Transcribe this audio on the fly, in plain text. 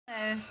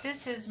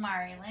this is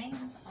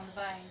Marilyn on the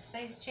Buying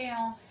Space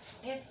channel.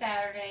 It's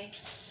Saturday.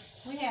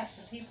 We have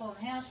some people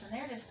in the house and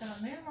they're just going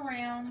to move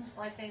around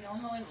like they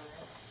normally would.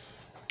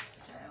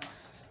 So,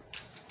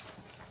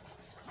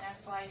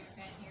 that's why you're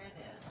going to hear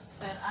this.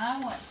 But I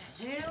want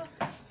to do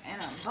an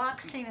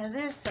unboxing of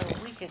this so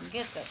we can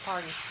get the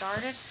party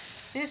started.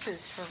 This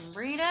is from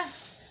Rita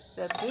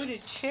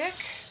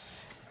TheBootedChick.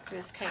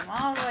 This came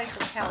all the way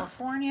from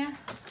California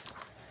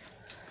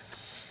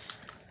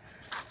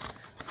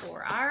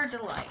for our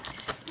delight.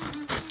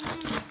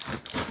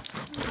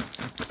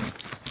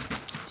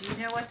 Do you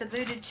know what the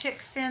Booted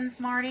Chick sends,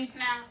 Marty?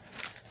 No.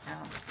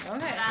 No.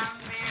 Okay. But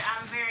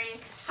I'm very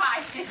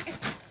excited.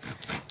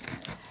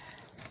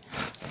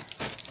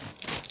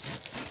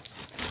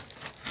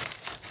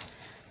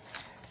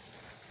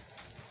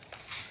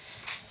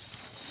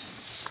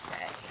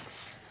 Okay.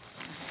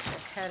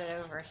 Cut it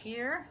over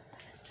here.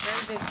 It's a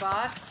very big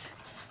box.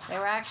 There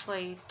were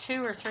actually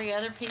 2 or 3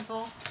 other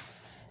people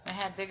that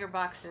had bigger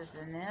boxes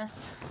than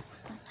this.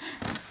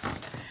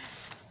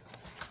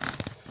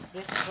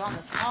 This is on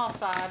the small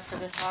side for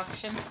this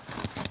auction.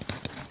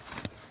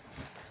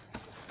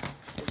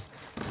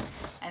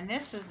 And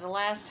this is the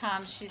last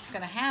time she's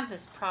going to have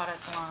this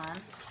product line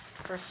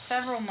for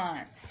several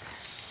months.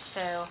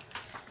 So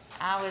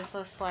I was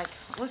just like,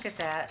 look at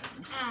that,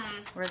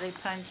 where they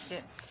punched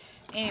it.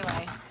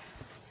 Anyway,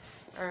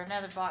 or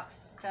another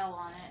box fell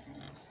on it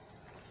and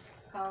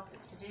caused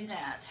it to do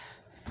that.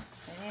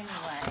 But anyway,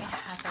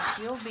 I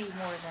think you'll be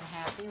more than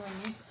happy when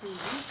you see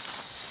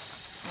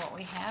what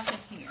we have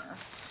in here.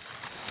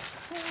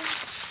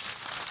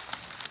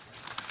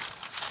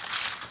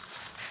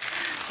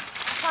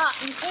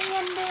 Cotton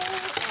candy,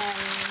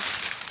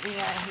 and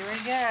yeah, here we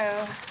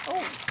go.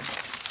 Oh,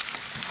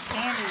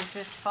 candy is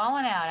just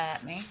falling out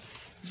at me.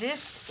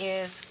 This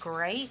is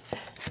grape,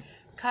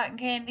 cotton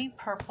candy,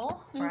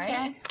 purple, right?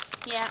 Okay.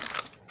 Yeah.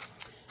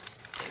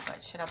 Let's see,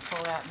 what should I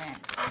pull out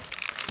next?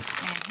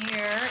 And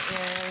here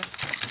is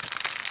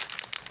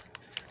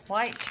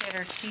white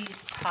cheddar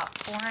cheese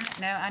popcorn.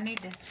 No, I need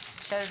to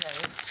show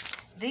those.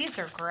 These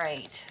are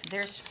great.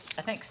 There's,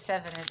 I think,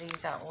 7 of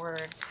these I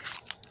ordered.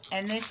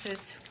 And this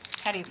is,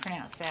 how do you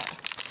pronounce that?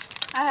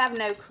 I have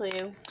no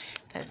clue.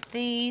 But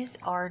these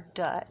are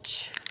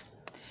Dutch.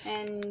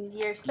 And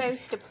you're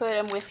supposed to put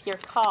them with your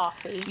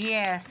coffee.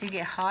 Yes, you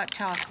get hot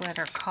chocolate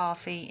or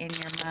coffee in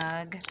your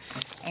mug.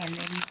 And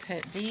then you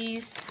put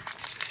these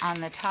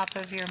on the top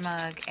of your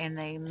mug and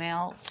they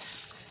melt.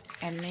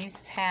 And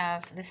these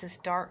have, this is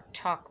dark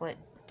chocolate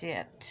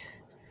dipped.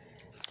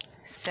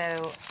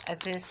 So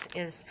this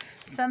is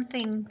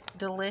something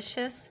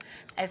delicious.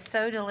 It's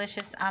so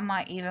delicious, I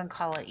might even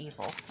call it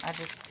evil. I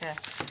just,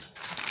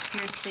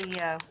 here's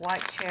the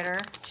white cheddar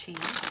cheese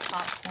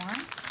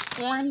popcorn.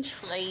 Orange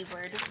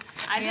flavored.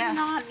 I did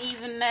not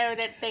even know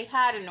that they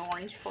had an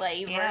orange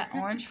flavor. Yeah,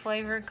 orange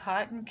flavored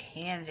cotton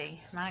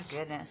candy. My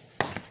goodness.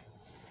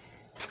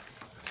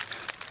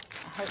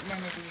 I hope none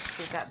of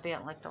these got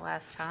bent like the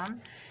last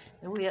time.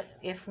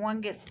 If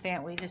one gets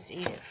bent, we just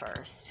eat it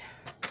first.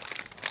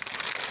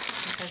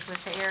 Because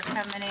with the air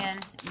coming in,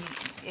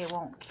 it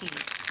won't keep.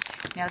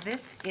 Now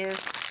this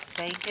is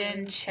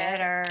bacon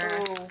cheddar.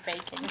 Ooh,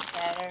 bacon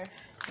cheddar.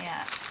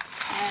 Yeah.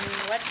 And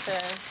what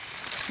the...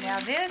 Now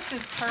this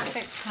is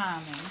perfect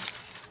timing.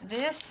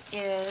 This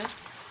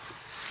is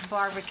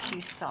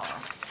barbecue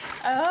sauce.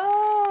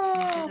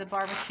 Oh. This is a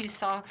barbecue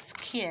sauce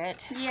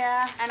kit.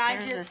 Yeah, and I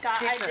There's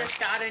just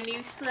got a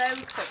new slow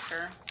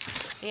cooker.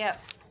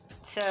 Yep.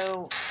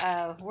 So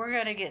we're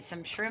gonna get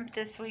some shrimp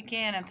this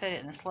weekend and put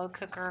it in the slow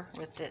cooker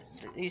with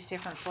these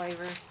different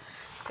flavors.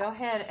 Go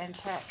ahead and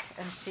check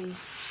and see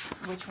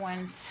which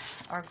ones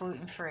are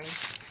gluten-free,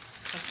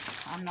 because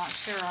I'm not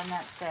sure on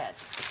that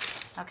set.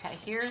 Okay,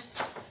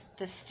 here's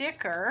the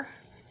sticker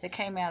that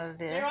came out of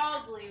this. They're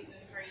all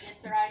gluten-free.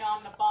 It's right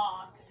on the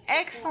box.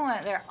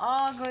 Excellent. They're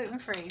all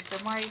gluten-free,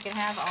 so Marty can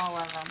have all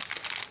of them.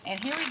 And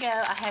here we go.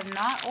 I have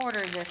not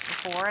ordered this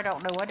before. I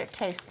don't know what it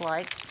tastes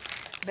like,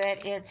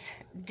 but it's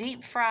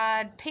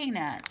deep-fried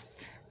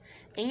peanuts.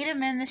 Eat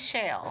them in the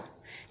shell.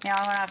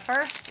 Now,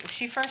 when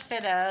she first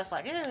said that, I was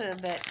like, ew,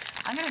 but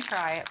I'm going to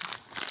try it.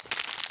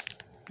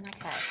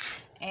 Okay.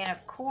 And,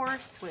 of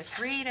course, with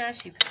Rita,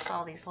 she puts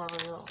all these lovely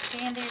little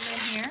candies in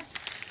here.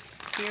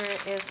 Here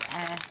is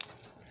a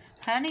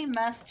honey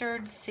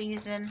mustard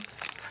seasoned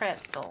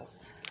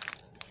pretzels.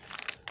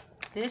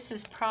 This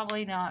is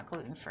probably not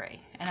gluten-free.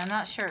 And I'm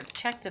not sure.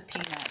 Check the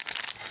peanuts.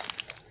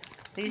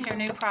 These are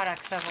new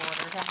products I've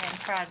ordered. I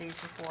haven't tried these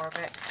before,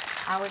 but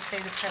I would say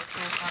the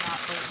pretzels are not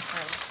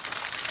gluten-free.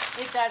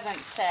 It doesn't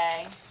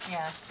say.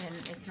 Yeah, then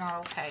it's not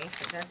okay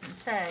if it doesn't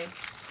say.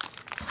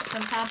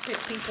 Sometimes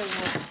people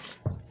will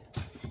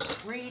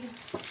read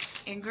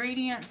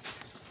ingredients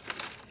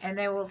and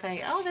they will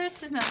say, oh,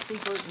 this must be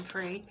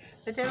gluten-free,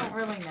 but they don't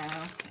really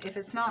know if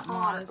it's not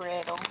marked.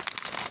 Brittle.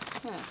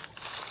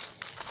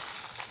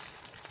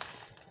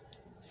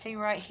 See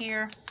right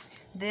here,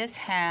 this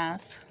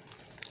has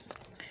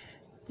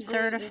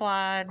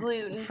certified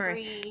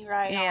gluten-free,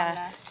 right?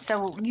 Yeah.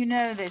 So you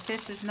know that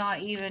this is not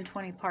even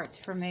 20 parts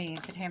per million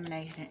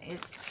contamination.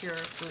 It's pure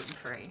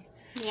gluten-free.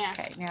 Yeah.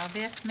 Okay, now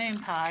this moon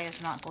pie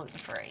is not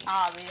gluten-free.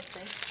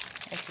 Obviously.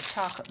 It's a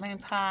chocolate moon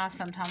pie.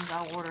 Sometimes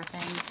I'll order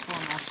things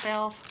for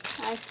myself.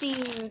 I've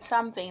seen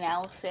something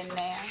else in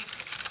there.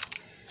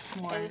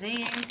 More of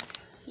these.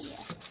 Yeah.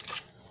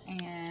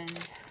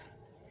 And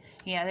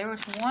yeah, there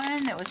was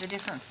one that was a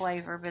different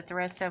flavor, but the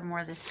rest of them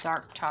were this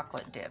dark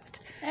chocolate dipped.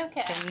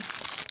 Okay.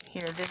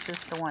 Here, this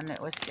is the one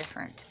that was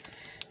different.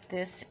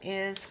 This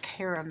is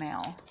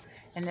caramel.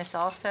 And this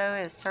also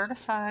is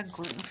certified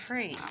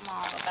gluten-free. I'm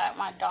all about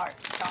my dark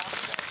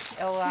chocolate.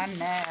 Oh, I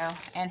know.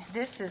 And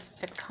this is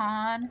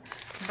pecan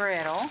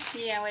brittle.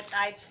 Yeah, which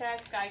I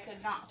checked. I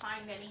could not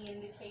find any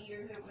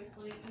indicators it was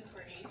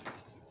gluten-free.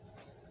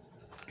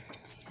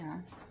 Yeah,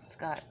 it's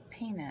got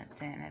peanuts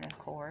in it, of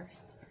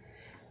course.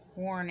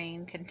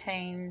 Warning,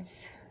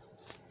 contains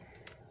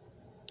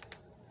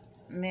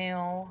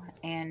meal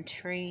and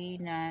tree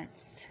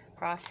nuts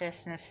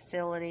processed in a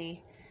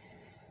facility.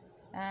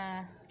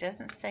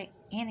 Doesn't say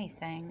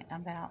anything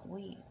about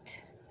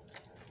wheat.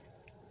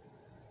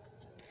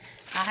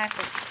 I have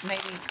to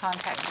maybe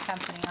contact the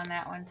company on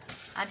that one.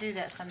 I do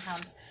that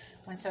sometimes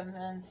when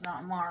something's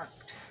not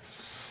marked.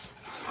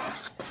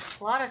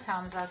 A lot of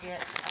times I'll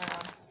get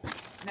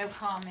no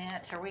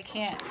comment, or we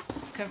can't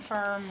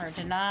confirm or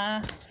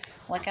deny.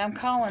 Like I'm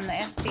calling the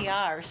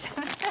FBI or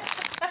something.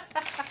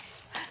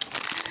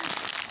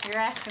 You're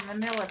asking the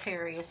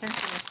military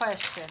essentially a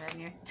question, and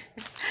you're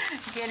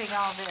getting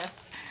all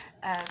this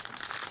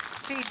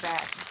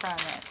feedback from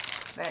it.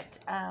 But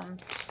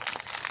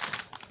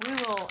we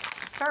will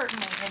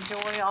certainly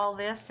enjoy all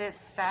this.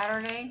 It's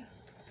Saturday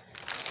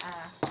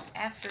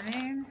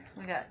afternoon.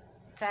 We got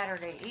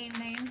Saturday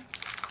evening,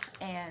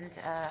 and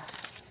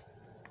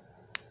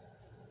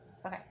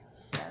okay,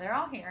 yeah, they're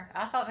all here.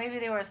 I thought maybe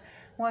there was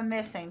one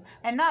missing,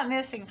 and not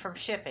missing from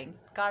shipping,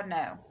 God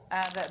no,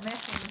 but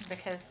missing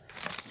because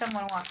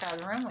someone walked out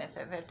of the room with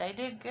it. But they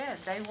did good.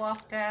 They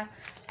walked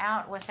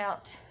out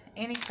without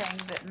anything,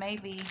 but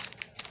maybe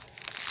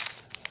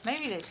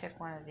they took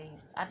one of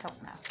these. I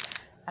don't know.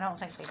 I don't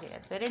think they did.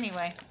 But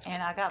anyway,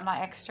 and I got my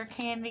extra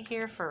candy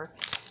here for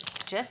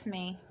just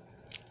me.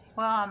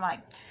 Well, I'm like,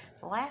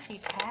 the Laffy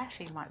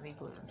Taffy might be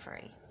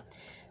gluten-free.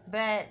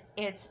 But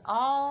it's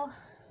all,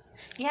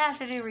 you have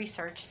to do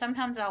research.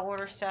 Sometimes I'll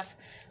order stuff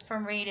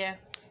from Rita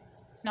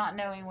not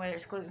knowing whether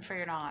it's gluten-free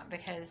or not,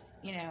 because,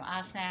 you know,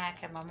 I snack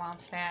and my mom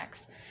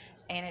snacks,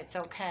 and it's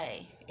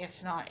okay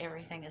if not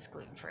everything is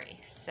gluten-free.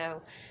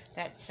 So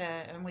that's,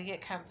 and we get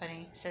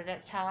company, so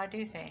that's how I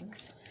do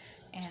things.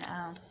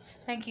 And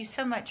thank you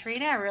so much,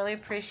 Rita. I really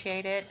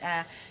appreciate it.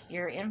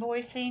 Your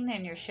invoicing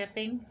and your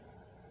shipping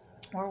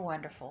were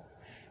wonderful.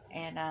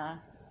 And I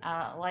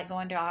like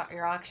going to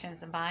your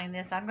auctions and buying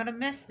this. I'm going to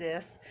miss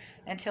this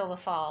until the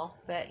fall,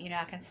 but, you know,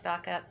 I can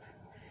stock up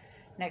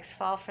next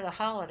fall for the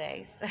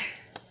holidays.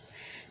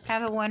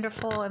 Have a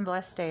wonderful and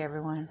blessed day,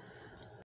 everyone.